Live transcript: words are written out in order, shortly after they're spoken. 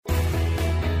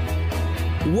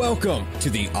Welcome to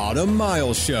the Autumn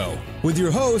Miles Show with your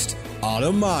host,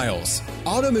 Autumn Miles.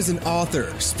 Autumn is an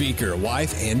author, speaker,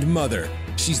 wife, and mother.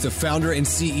 She's the founder and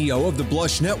CEO of the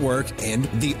Blush Network and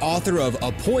the author of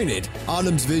Appointed.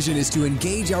 Autumn's vision is to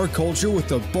engage our culture with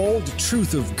the bold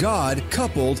truth of God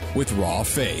coupled with raw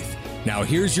faith. Now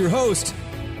here's your host,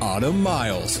 Autumn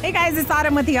Miles. Hey guys, it's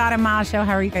Autumn with the Autumn Miles Show.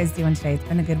 How are you guys doing today? It's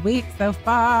been a good week so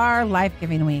far.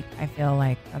 Life-giving week. I feel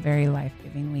like a very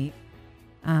life-giving week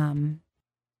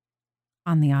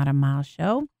on the Autumn Miles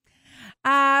Show.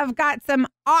 I've got some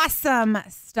awesome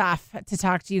stuff to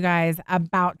talk to you guys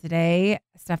about today,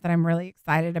 stuff that I'm really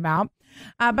excited about.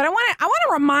 But I want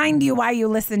to remind you why you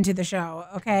listen to the show,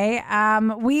 okay?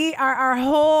 We are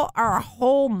our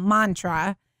whole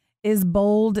mantra is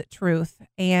bold truth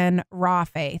and raw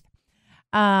faith.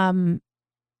 Bold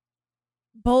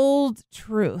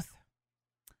truth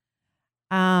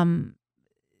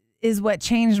is what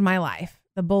changed my life.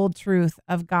 The bold truth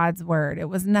of God's word. It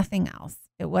was nothing else.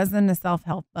 It wasn't a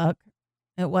self-help book.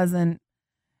 It wasn't,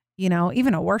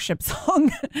 even a worship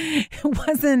song. It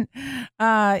wasn't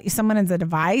someone as a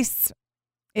device.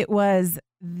 It was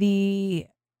the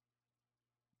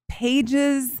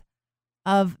pages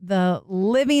of the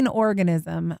living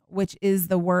organism, which is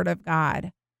the word of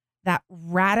God, that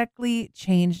radically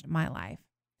changed my life.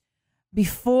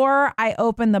 Before I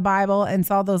opened the Bible and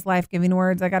saw those life-giving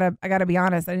words, I gotta be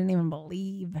honest, I didn't even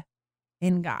believe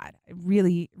in God. I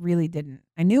really, really didn't.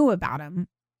 I knew about him,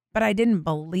 but I didn't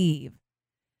believe,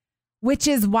 which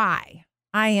is why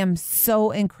I am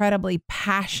so incredibly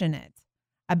passionate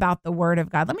about the word of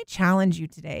God. Let me challenge you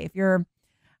today. If you're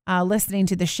listening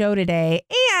to the show today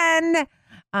and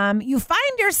you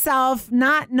find yourself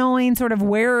not knowing sort of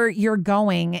where you're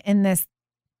going in this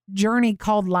journey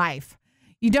called life,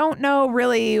 you don't know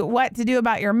really what to do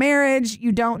about your marriage.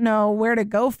 You don't know where to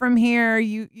go from here.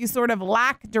 You sort of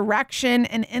lack direction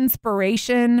and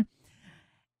inspiration.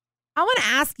 I want to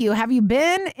ask you, have you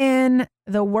been in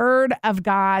the Word of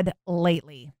God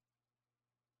lately?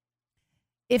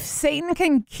 If Satan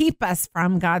can keep us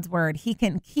from God's Word, he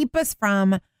can keep us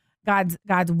from God's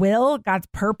will, God's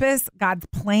purpose, God's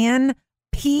plan,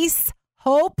 peace,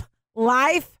 hope,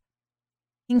 life.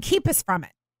 He can keep us from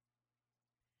it.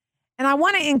 And I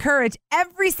want to encourage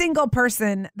every single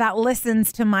person that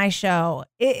listens to my show.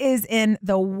 It is in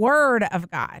the Word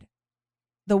of God,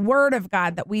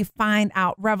 that we find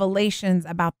out revelations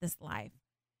about this life.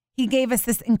 He gave us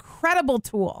this incredible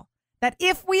tool that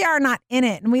if we are not in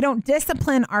it and we don't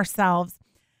discipline ourselves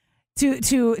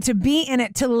to be in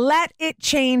it, to let it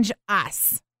change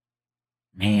us,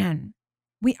 man,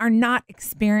 we are not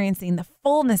experiencing the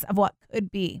fullness of what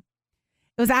could be.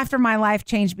 It was after my life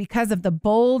changed because of the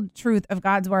bold truth of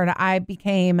God's word. I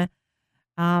became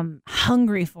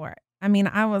hungry for it. I mean,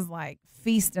 I was like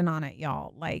feasting on it,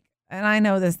 y'all. And I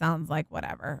know this sounds like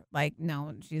whatever.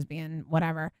 No, she's being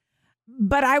whatever.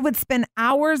 But I would spend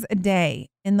hours a day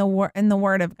in the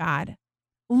word of God,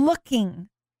 looking,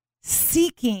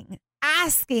 seeking,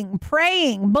 asking,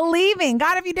 praying, believing.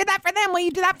 God, if you did that for them, will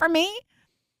you do that for me?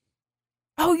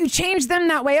 Oh, you changed them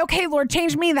that way. Okay, Lord,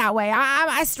 change me that way.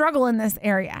 I struggle in this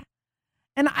area.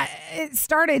 And it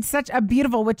started such a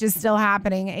beautiful, which is still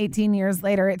happening 18 years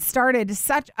later. It started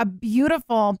such a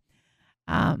beautiful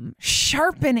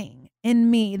sharpening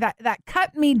in me that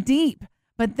cut me deep.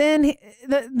 But then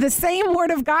the same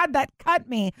word of God that cut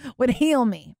me would heal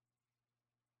me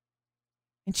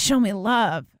and show me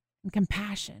love and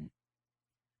compassion.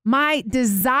 My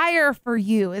desire for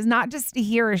you is not just to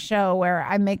hear a show where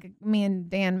me and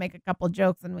Dan make a couple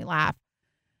jokes and we laugh.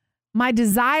 My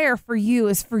desire for you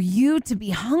is for you to be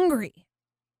hungry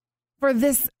for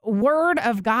this word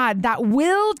of God that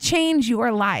will change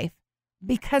your life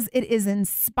because it is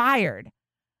inspired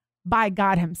by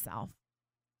God himself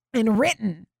and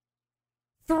written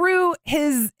through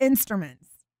his instruments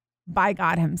by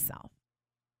God himself.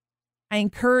 I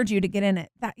encourage you to get in it.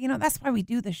 That's why we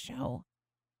do the show.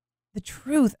 The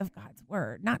truth of God's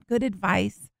word, not good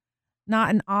advice, not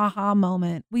an aha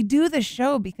moment. We do the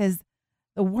show because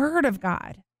the word of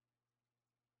God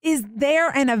is there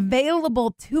and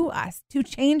available to us to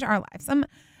change our lives.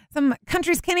 Some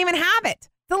countries can't even have it. It's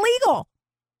illegal.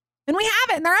 And we have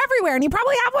it, and they're everywhere. And you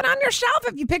probably have one on your shelf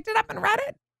if you picked it up and read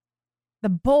it. The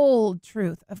bold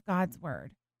truth of God's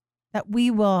word that we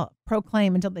will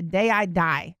proclaim until the day I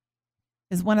die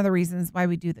is one of the reasons why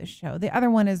we do this show. The other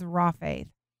one is raw faith.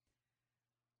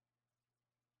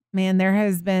 Man, there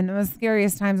has been the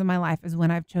scariest times of my life is when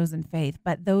I've chosen faith,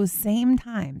 but those same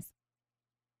times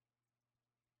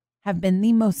have been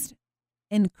the most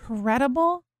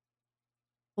incredible,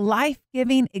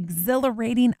 life-giving,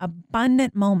 exhilarating,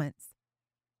 abundant moments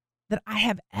that I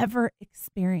have ever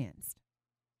experienced.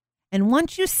 And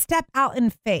once you step out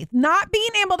in faith, not being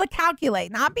able to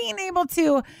calculate, not being able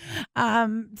to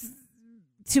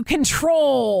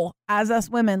control, as us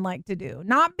women like to do,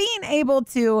 not being able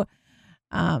to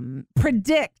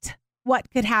predict what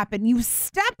could happen, you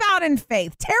step out in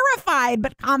faith, terrified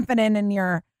but confident in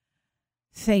your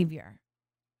Savior.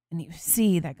 And you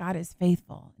see that God is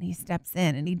faithful, and he steps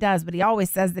in, and he does what he always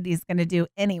says that he's going to do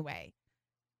anyway.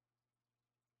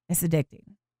 It's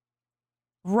addicting.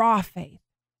 Raw faith.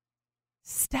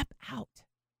 Step out.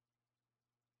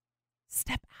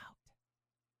 Step out.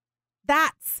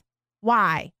 That's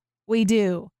why we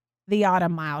do the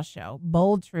Autumn Miles Show.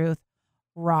 Bold truth,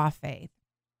 raw faith.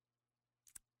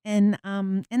 And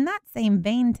in that same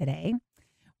vein today,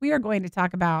 we are going to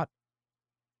talk about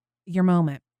your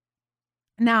moment.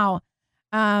 Now,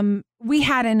 we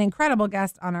had an incredible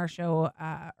guest on our show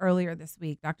earlier this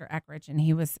week, Dr. Eckrich, and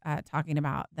he was talking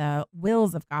about the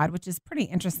wills of God, which is pretty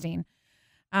interesting.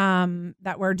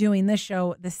 That we're doing this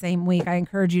show the same week. I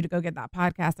encourage you to go get that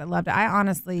podcast. I loved it. I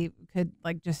honestly could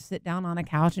just sit down on a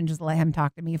couch and just let him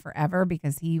talk to me forever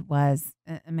because he was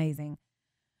amazing.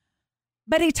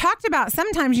 But he talked about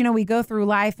sometimes, we go through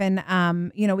life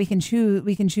and, we can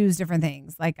choose different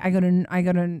things. Like I go to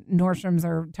Nordstrom's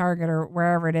or Target or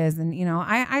wherever it is. And,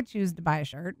 I choose to buy a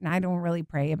shirt, and I don't really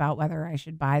pray about whether I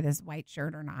should buy this white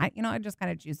shirt or not. I just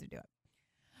kind of choose to do it.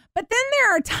 But then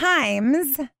there are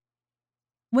times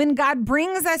when God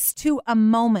brings us to a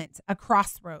moment, a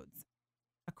crossroads,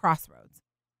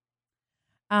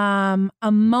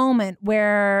 a moment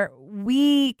where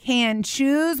we can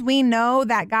choose. We know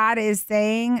that God is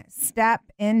saying, step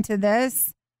into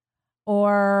this,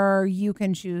 or you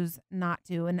can choose not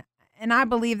to. And I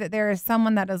believe that there is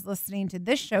someone that is listening to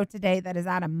this show today that is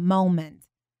at a moment.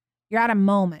 You're at a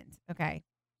moment, okay?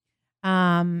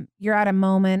 You're at a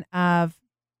moment of,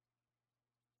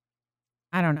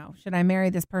 I don't know, should I marry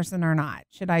this person or not?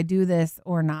 Should I do this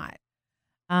or not?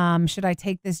 Should I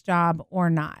take this job or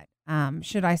not?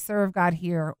 Should I serve God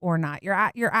here or not?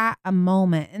 You're at a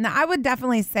moment. And I would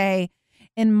definitely say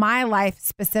in my life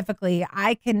specifically,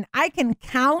 I can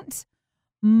count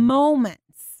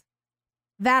moments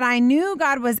that I knew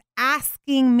God was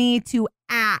asking me to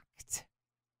act,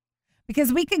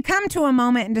 because we can come to a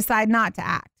moment and decide not to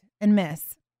act and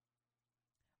miss.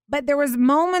 But there was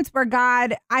moments where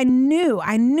I knew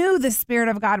the Spirit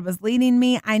of God was leading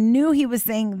me. I knew he was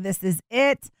saying, this is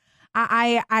it.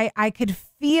 I could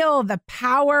feel the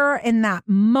power in that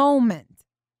moment.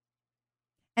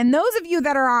 And those of you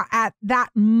that are at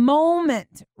that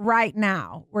moment right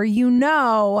now, where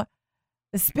the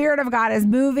Spirit of God is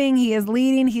moving, he is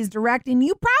leading, he's directing,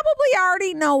 you probably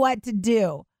already know what to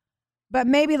do. But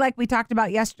maybe like we talked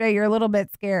about yesterday, you're a little bit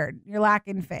scared. You're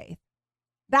lacking faith.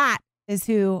 That is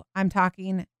who I'm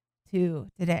talking to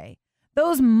today.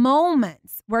 Those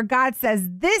moments where God says,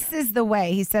 this is the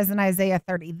way, he says in Isaiah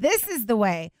 30, this is the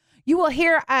way. You will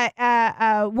hear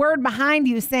a word behind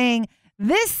you saying,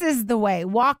 this is the way,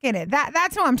 walk in it.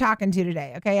 That's who I'm talking to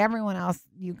today. Okay. Everyone else,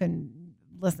 you can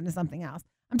listen to something else.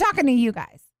 I'm talking to you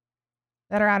guys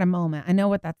that are at a moment. I know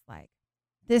what that's like.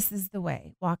 This is the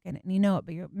way, walk in it. And you know it,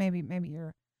 but maybe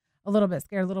you're a little bit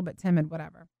scared, a little bit timid,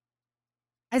 whatever.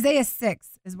 Isaiah 6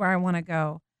 is where I want to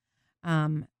go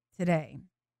today.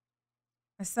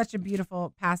 It's such a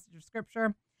beautiful passage of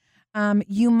scripture.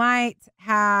 You might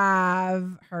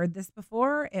have heard this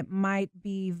before. It might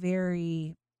be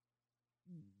very,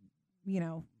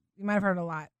 you might have heard a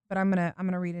lot, but I'm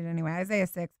gonna read it anyway. Isaiah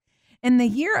 6. In the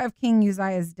year of King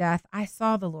Uzziah's death, I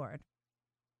saw the Lord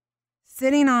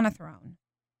sitting on a throne,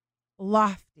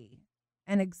 lofty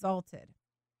and exalted,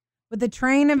 with the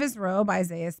train of his robe,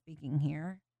 Isaiah speaking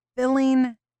here,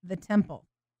 filling the temple.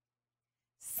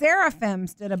 Seraphim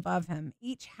stood above him,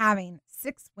 each having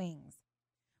 6 wings.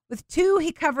 With 2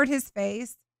 he covered his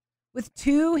face, with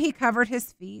 2 he covered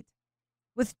his feet,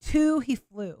 with 2 he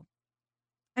flew.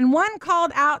 And one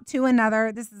called out to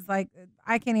another. This is like,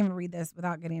 I can't even read this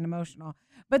without getting emotional.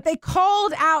 But they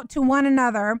called out to one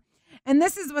another, and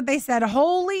this is what they said: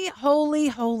 Holy, holy,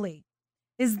 holy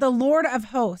is the Lord of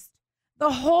hosts.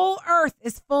 The whole earth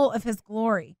is full of his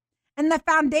glory. And the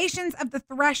foundations of the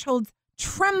thresholds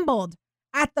trembled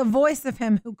at the voice of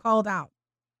him who called out,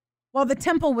 while the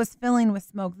temple was filling with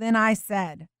smoke. Then I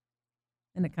said,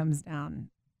 and it comes down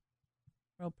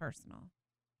real personal,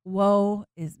 woe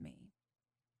is me,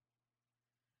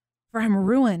 for I'm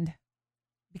ruined,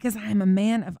 because I am a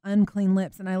man of unclean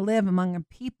lips, and I live among a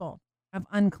people of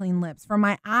unclean lips. For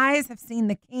my eyes have seen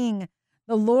the King,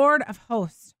 the Lord of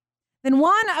hosts. Then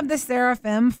one of the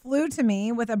seraphim flew to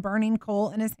me with a burning coal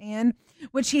in his hand,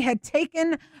 which he had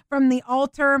taken from the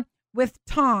altar with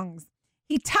tongs.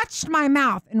 He touched my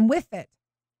mouth and with it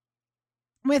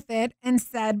and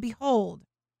said, behold,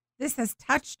 this has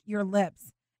touched your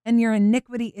lips, and your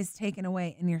iniquity is taken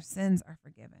away, and your sins are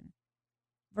forgiven.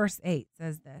 Verse 8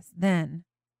 says this, then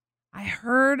I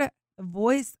heard the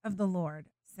voice of the Lord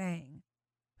saying,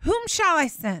 whom shall I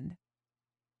send?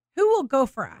 Who will go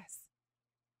for us?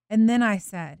 And then I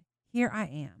said, here I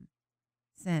am.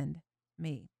 Send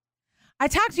me. I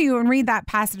talk to you and read that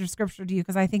passage of scripture to you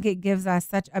because I think it gives us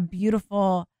such a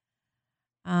beautiful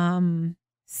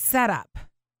setup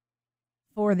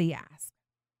for the ask.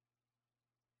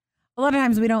 A lot of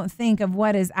times we don't think of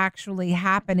what is actually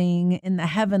happening in the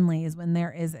heavenlies when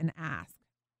there is an ask.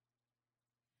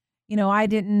 You know,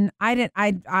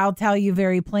 I'll tell you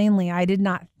very plainly, I did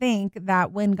not think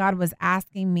that when God was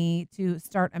asking me to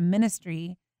start a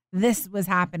ministry, this was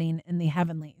happening in the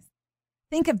heavenlies.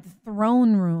 Think of the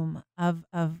throne room of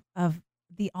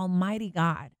the Almighty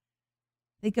God.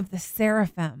 Think of the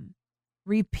seraphim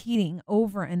repeating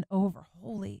over and over,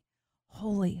 holy,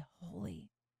 holy, holy.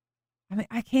 I mean,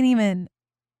 I can't even,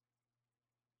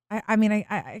 I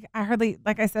hardly,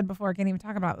 like I said before, I can't even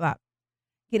talk about that.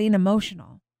 Getting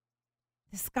emotional.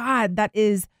 This God that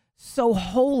is so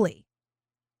holy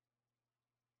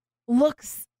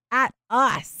looks at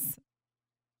us,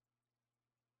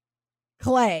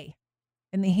 clay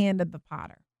in the hand of the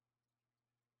potter.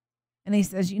 And he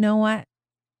says, you know what?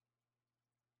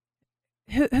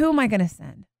 Who am I going to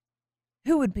send?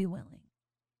 Who would be willing?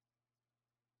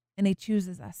 And he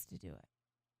chooses us to do it.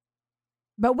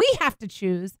 But we have to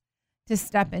choose to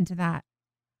step into that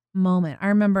moment. I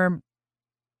remember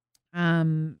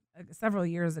several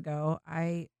years ago,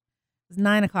 it was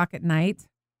 9:00 at night.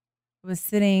 I was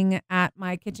sitting at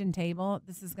my kitchen table.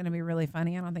 This is going to be really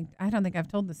funny. I don't think I've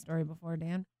told this story before,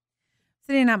 Dan.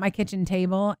 Sitting at my kitchen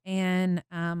table, and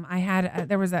I had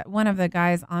there was one of the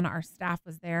guys on our staff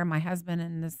was there, my husband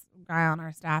and this guy on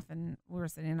our staff, and we were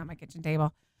sitting at my kitchen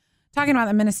table talking about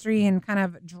the ministry and kind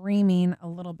of dreaming a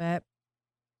little bit.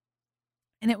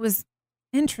 And it was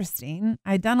interesting.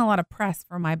 I'd done a lot of press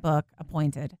for my book,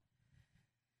 Appointed.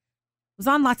 Was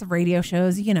on lots of radio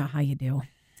shows. You know how you do.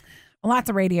 Lots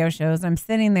of radio shows. I'm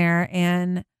sitting there,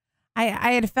 and I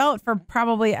had felt for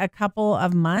probably a couple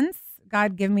of months,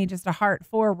 God give me just a heart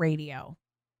for radio.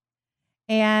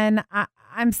 And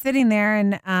I'm sitting there,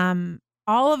 and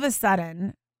all of a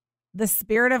sudden, the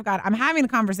Spirit of God, I'm having a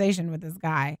conversation with this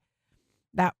guy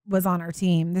that was on our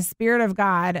team. The Spirit of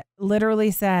God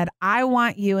literally said, I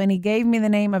want you, and he gave me the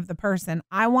name of the person.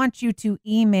 I want you to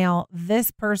email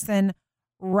this person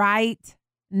right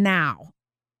now.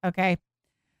 Okay.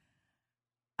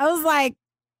 I was like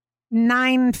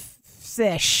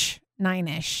 9-ish.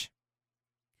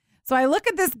 So I look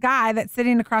at this guy that's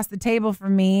sitting across the table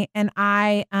from me, and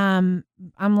I'm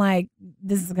like,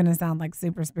 this is going to sound like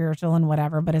super spiritual and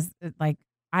whatever, but it's like,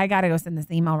 I got to go send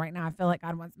this email right now. I feel like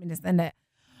God wants me to send it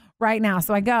right now.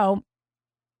 So I go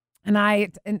and I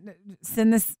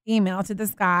send this email to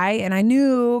this guy, and I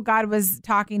knew God was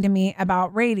talking to me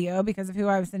about radio because of who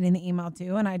I was sending the email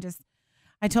to. And I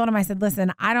told him, I said,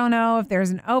 listen, I don't know if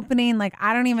there's an opening. Like,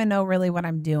 I don't even know really what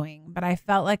I'm doing, but I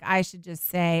felt like I should just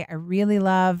say, I really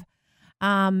love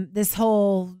this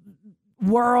whole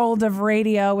world of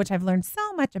radio, which I've learned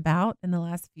so much about in the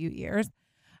last few years,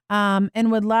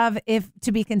 and would love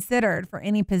to be considered for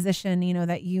any position,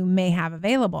 that you may have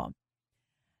available.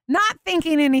 Not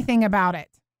thinking anything about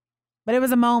it, but it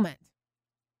was a moment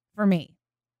for me.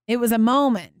 It was a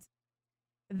moment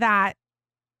that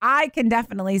I can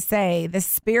definitely say the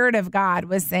Spirit of God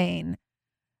was saying,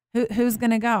 who's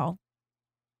going to go?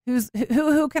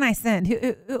 Who can I send?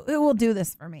 Who will do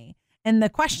this for me? And the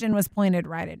question was pointed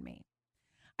right at me.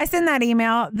 I send that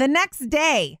email the next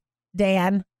day,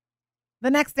 Dan,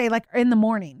 like in the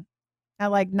morning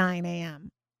at like 9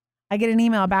 a.m. I get an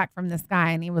email back from this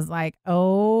guy, and he was like,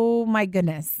 oh my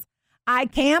goodness, I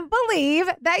can't believe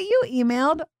that you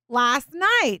emailed last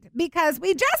night because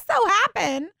we just so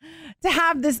happen to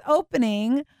have this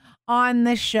opening on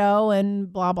this show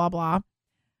and blah, blah, blah.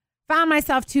 Found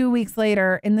myself 2 weeks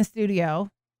later in the studio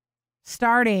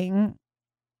starting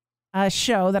a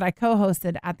show that I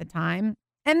co-hosted at the time.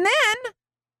 And then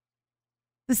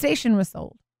the station was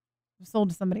sold. It was sold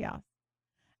to somebody else.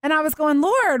 And I was going,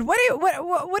 Lord, what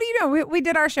are you doing? We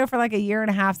did our show for like a year and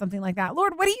a half, something like that.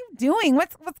 Lord, what are you doing?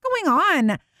 What's going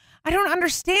on? I don't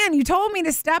understand. You told me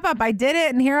to step up. I did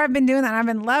it. And here I've been doing that. I've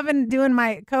been loving doing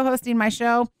co-hosting my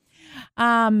show.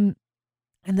 And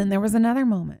then there was another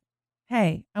moment.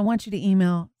 Hey, I want you to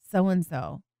email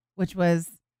so-and-so, which was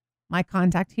my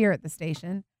contact here at the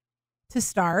station, to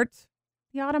start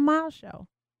the Autumn Miles Show,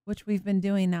 which we've been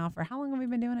doing now for how long have we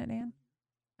been doing it, Dan?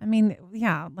 I mean,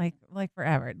 yeah, like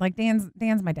forever. Like Dan's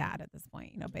my dad at this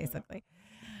point, basically.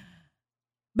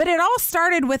 But it all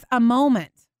started with a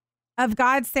moment of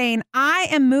God saying, I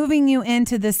am moving you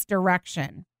into this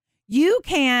direction. You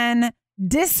can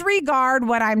disregard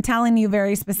what I'm telling you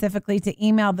very specifically to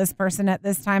email this person at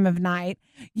this time of night.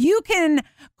 You can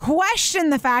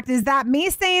question the fact, is that me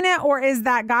saying it or is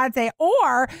that God saying it?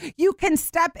 Or you can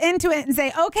step into it and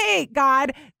say, okay,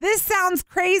 God, this sounds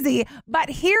crazy, but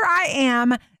here I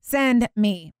am, send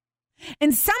me.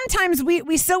 And sometimes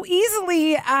we so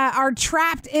easily are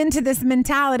trapped into this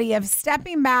mentality of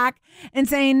stepping back and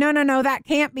saying, no, that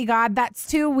can't be God. That's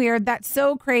too weird. That's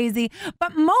so crazy.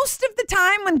 But most of the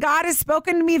time when God has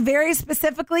spoken to me very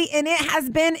specifically, and it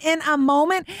has been in a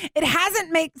moment, it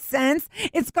hasn't made sense.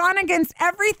 It's gone against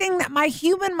everything that my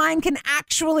human mind can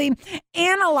actually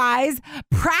analyze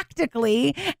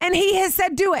practically. And he has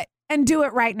said, do it, and do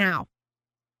it right now.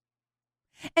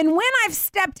 And when I've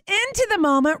stepped into the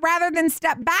moment rather than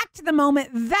step back to the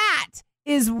moment, that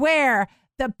is where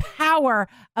the power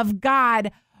of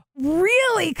God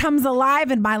really comes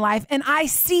alive in my life. And I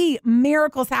see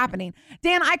miracles happening.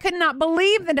 Dan, I could not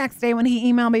believe the next day when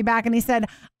he emailed me back and he said,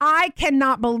 I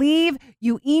cannot believe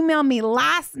you emailed me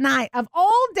last night of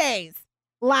all days,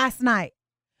 last night.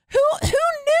 Who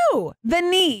knew the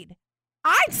need?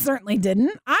 I certainly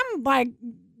didn't. I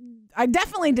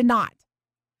definitely did not.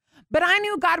 But I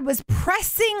knew God was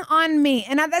pressing on me.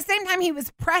 And at the same time he was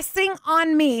pressing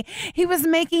on me, he was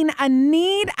making a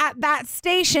need at that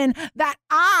station that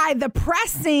the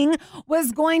pressing,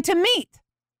 was going to meet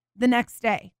the next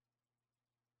day.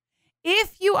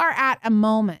 If you are at a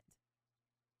moment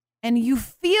and you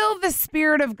feel the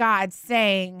Spirit of God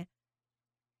saying,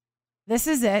 this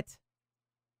is it.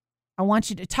 I want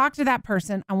you to talk to that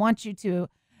person. I want you to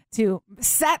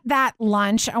set that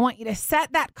lunch. I want you to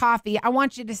set that coffee. I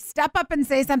want you to step up and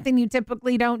say something you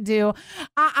typically don't do.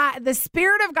 The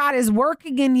Spirit of God is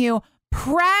working in you.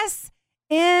 Press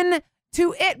in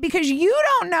to it, because you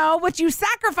don't know what you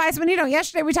sacrifice when you don't.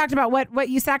 Yesterday we talked about what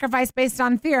you sacrifice based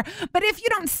on fear. But if you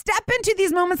don't step into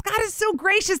these moments, God is so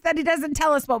gracious that he doesn't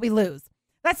tell us what we lose.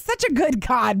 That's such a good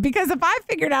God, because if I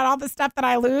figured out all the stuff that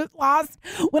I lost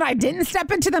when I didn't step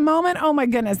into the moment, oh my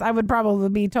goodness, I would probably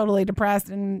be totally depressed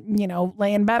and,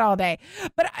 lay in bed all day.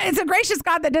 But it's a gracious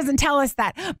God that doesn't tell us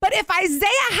that. But if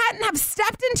Isaiah hadn't have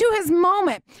stepped into his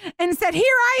moment and said, here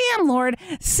I am, Lord,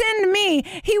 send me,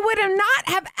 he would have not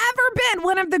have ever been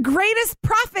one of the greatest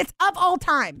prophets of all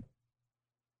time.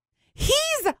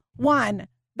 He's one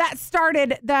that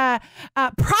started the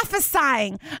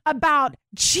prophesying about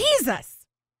Jesus,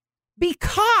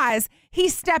 because he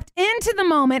stepped into the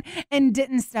moment and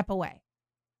didn't step away.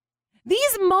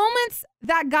 These moments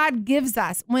that God gives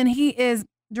us when he is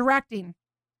directing,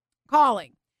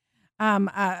 calling,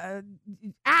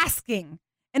 asking,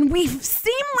 and we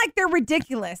seem like they're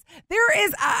ridiculous. There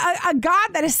is a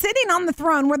God that is sitting on the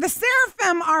throne where the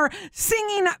seraphim are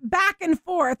singing back and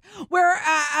forth, where,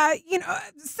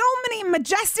 so many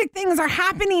majestic things are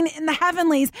happening in the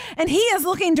heavenlies. And he is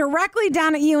looking directly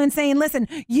down at you and saying, listen,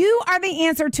 you are the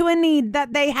answer to a need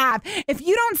that they have. If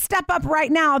you don't step up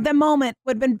right now, the moment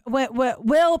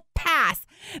will pass.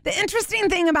 The interesting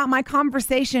thing about my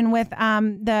conversation with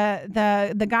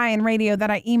the guy in radio that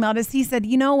I emailed is he said,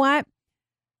 you know what?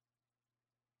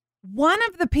 One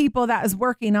of the people that is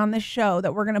working on this show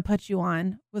that we're going to put you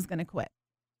on was going to quit.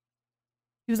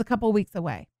 He was a couple of weeks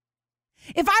away.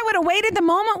 If I would have waited, the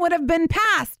moment would have been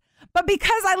past. But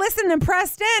because I listened and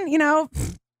pressed in,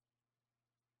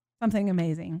 something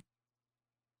amazing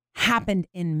happened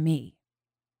in me.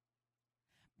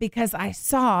 Because I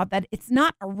saw that it's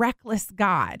not a reckless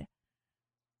God.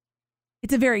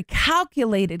 It's a very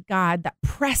calculated God that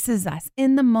presses us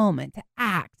in the moment to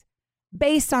act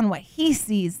based on what he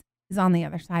sees is on the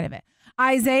other side of it.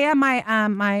 Isaiah, my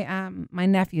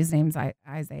nephew's name's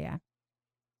Isaiah.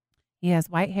 He has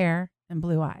white hair and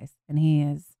blue eyes, and he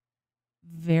is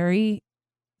very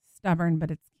stubborn, but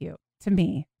it's cute to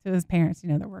me, to his parents.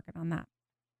 They're working on that.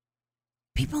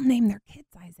 People name their kids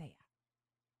Isaiah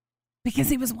because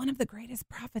he was one of the greatest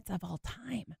prophets of all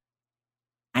time.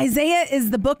 Isaiah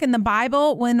is the book in the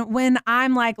Bible when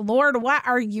I'm like, Lord, what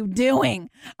are you doing?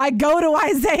 I go to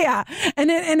Isaiah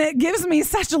and it gives me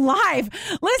such life.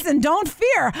 Listen, don't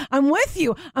fear. I'm with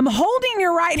you. I'm holding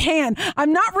your right hand.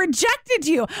 I'm not rejected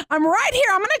you. I'm right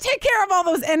here. I'm going to take care of all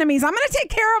those enemies. I'm going to take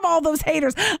care of all those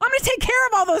haters. I'm going to take care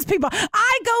of all those people.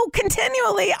 I go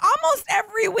continually, almost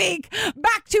every week,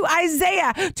 back to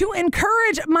Isaiah to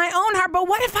encourage my own heart. But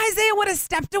what if Isaiah would have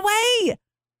stepped away?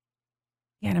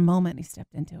 He had a moment and he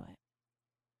stepped into it.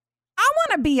 I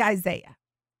want to be Isaiah.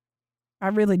 I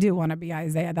really do want to be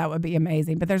Isaiah. That would be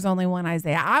amazing. But there's only one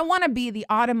Isaiah. I want to be the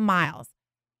Autumn Miles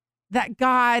that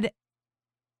God,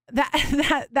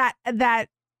 that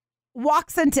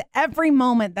walks into every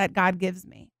moment that God gives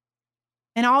me.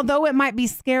 And although it might be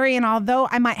scary, and although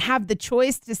I might have the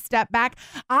choice to step back,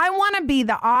 I want to be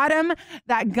the autumn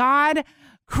that God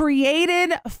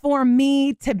created for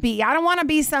me to be. I don't want to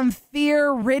be some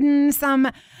fear-ridden,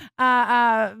 some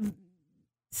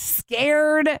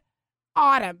scared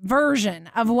autumn version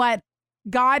of what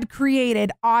God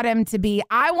created autumn to be.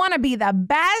 I want to be the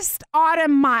best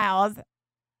Autumn Miles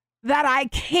that I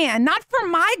can, not for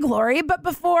my glory, but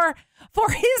for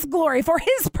his glory, for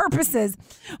his purposes,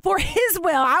 for his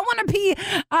will. I want to be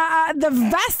the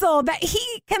vessel that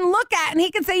he can look at and he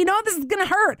can say, you know, this is going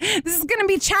to hurt. This is going to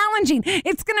be challenging.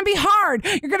 It's going to be hard.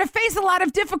 You're going to face a lot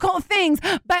of difficult things.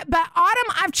 But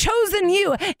Autumn, I've chosen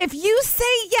you. If you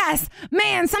say yes,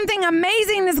 man, something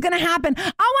amazing is going to happen. I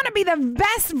want to be the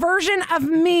best version of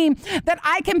me that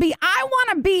I can be. I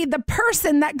want to be the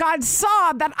person that God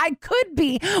saw that I could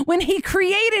be when he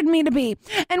created me to be.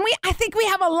 And I think we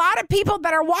have a lot of people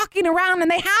that are walking around and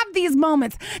they have these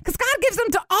moments because God gives them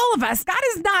to all of us. God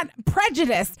is not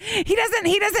prejudiced. He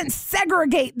doesn't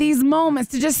segregate these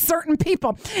moments to just certain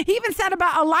people. He even said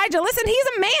about Elijah, listen, he's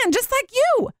a man just like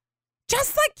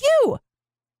you.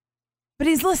 But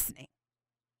he's listening.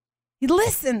 He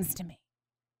listens to me.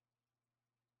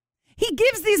 He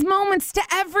gives these moments to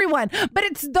everyone, but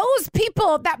it's those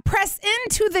people that press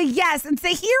into the yes and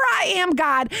say, here I am,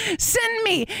 God, send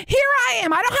me. Here I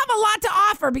am. I don't have a lot to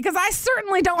offer because I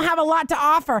certainly don't have a lot to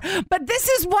offer, but this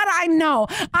is what I know.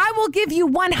 I will give you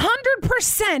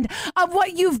 100% of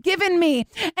what you've given me.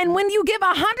 And when you give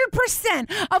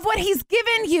 100% of what he's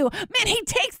given you, man, he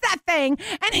takes that thing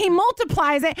and he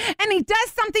multiplies it and he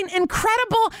does something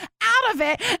incredible out of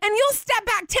it. And you'll step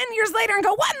back 10 years later and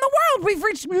go, what in the world? We've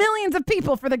reached millions of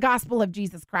people for the gospel of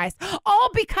Jesus Christ, all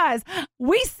because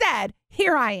we said,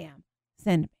 here I am,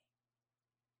 send me.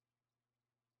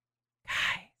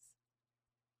 Guys,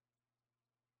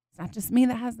 it's not just me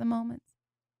that has the moments.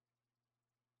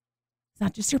 It's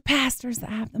not just your pastors that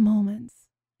have the moments.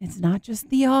 It's not just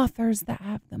the authors that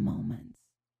have the moments.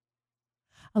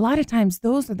 A lot of times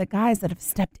those are the guys that have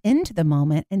stepped into the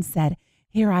moment and said,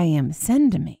 here I am,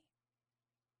 send me.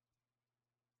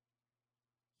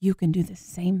 You can do the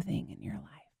same thing in your life.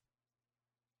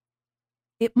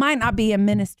 It might not be a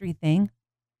ministry thing.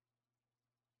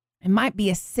 It might be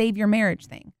a save your marriage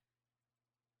thing.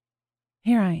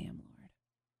 Here I am, Lord.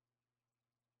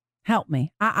 Help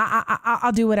me.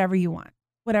 I'll do whatever you want.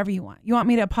 Whatever you want. You want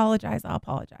me to apologize? I'll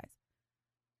apologize.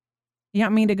 You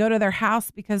want me to go to their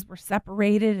house because we're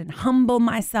separated and humble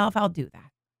myself? I'll do that.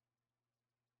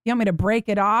 You want me to break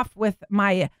it off with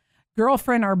my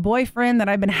girlfriend or boyfriend that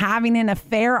I've been having an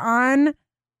affair on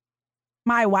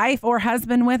my wife or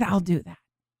husband with? I'll do that.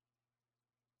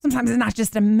 Sometimes it's not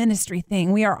just a ministry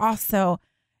thing. We are also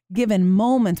given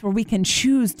moments where we can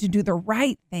choose to do the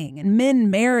right thing and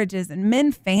mend marriages and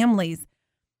mend families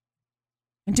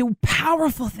and do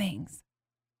powerful things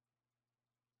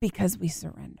because we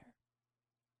surrender.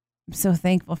 I'm so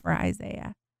thankful for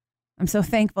Isaiah. I'm so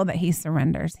thankful that he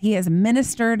surrenders. He has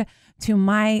ministered to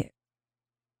my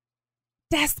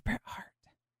desperate heart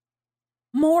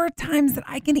more times than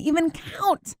I can even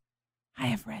count. I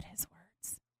have read his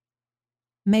words.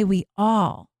 May we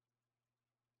all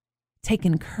take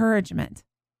encouragement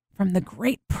from the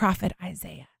great prophet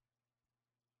Isaiah,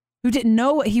 who didn't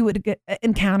know what he would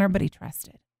encounter, but he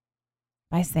trusted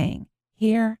by saying,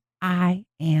 here I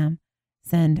am,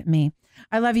 send me.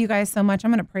 I love you guys so much.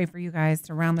 I'm going to pray for you guys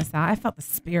to round this out. I felt the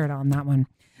Spirit on that one.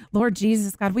 Lord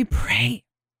Jesus, God, we pray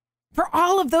for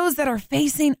all of those that are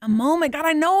facing a moment. God,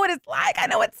 I know what it's like. I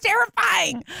know it's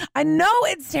terrifying. I know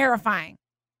it's terrifying.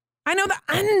 I know the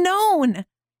unknown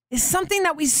is something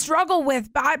that we struggle with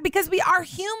because we are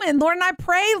human, Lord. And I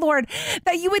pray, Lord,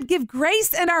 that you would give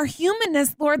grace in our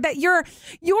humanness, Lord, that your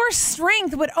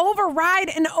strength would override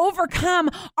and overcome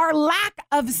our lack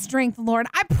of strength, Lord.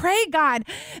 I pray, God,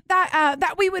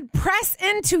 that we would press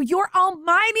into your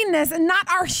almightiness and not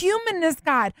our humanness,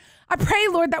 God. I pray,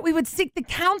 Lord, that we would seek the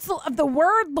counsel of the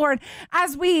word, Lord,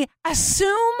 as we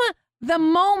assume the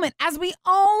moment, as we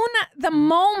own the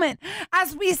moment,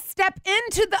 as we step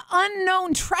into the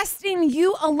unknown, trusting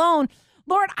you alone.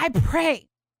 Lord, I pray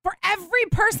for every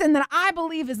person that I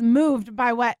believe is moved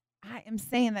by what I am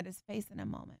saying that is facing a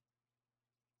moment.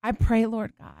 I pray,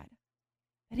 Lord God,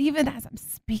 that even as I'm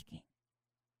speaking,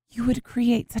 you would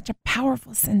create such a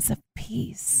powerful sense of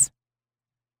peace,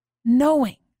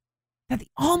 knowing that the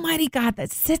Almighty God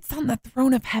that sits on the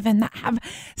throne of heaven, that have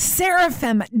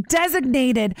seraphim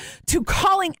designated to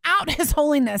calling out his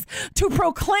holiness, to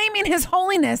proclaiming his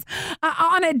holiness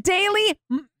on a daily,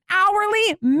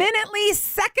 hourly, minutely,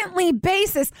 secondly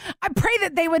basis. I pray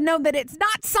that they would know that it's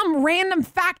not some random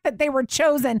fact that they were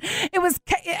chosen. It was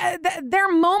their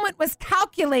moment was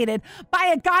calculated by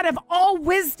a God of all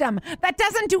wisdom that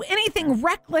doesn't do anything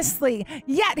recklessly.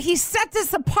 Yet he sets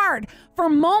us apart for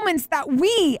moments that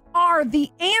we are the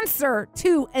answer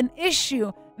to an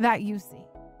issue that you see.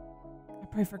 I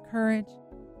pray for courage.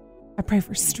 I pray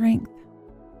for strength.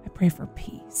 I pray for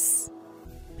peace,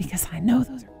 because I know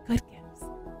those are good gifts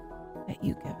that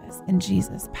you give us. In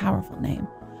Jesus' powerful name,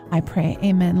 I pray.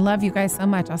 Amen. Love you guys so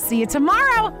much. I'll see you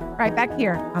tomorrow right back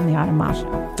here on the Autumn Miles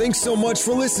Show. Thanks so much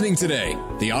for listening today.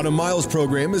 The Autumn Miles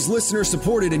program is listener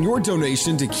supported, and your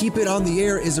donation to keep it on the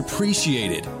air is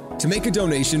appreciated. To make a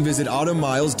donation, visit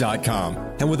autumnmiles.com.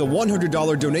 And with a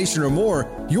 $100 donation or more,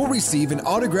 you'll receive an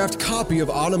autographed copy of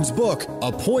Autumn's book,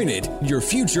 Appointed, Your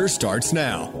Future Starts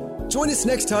Now. Join us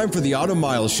next time for the Autumn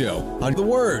Miles Show on The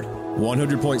Word,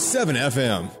 100.7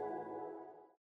 FM.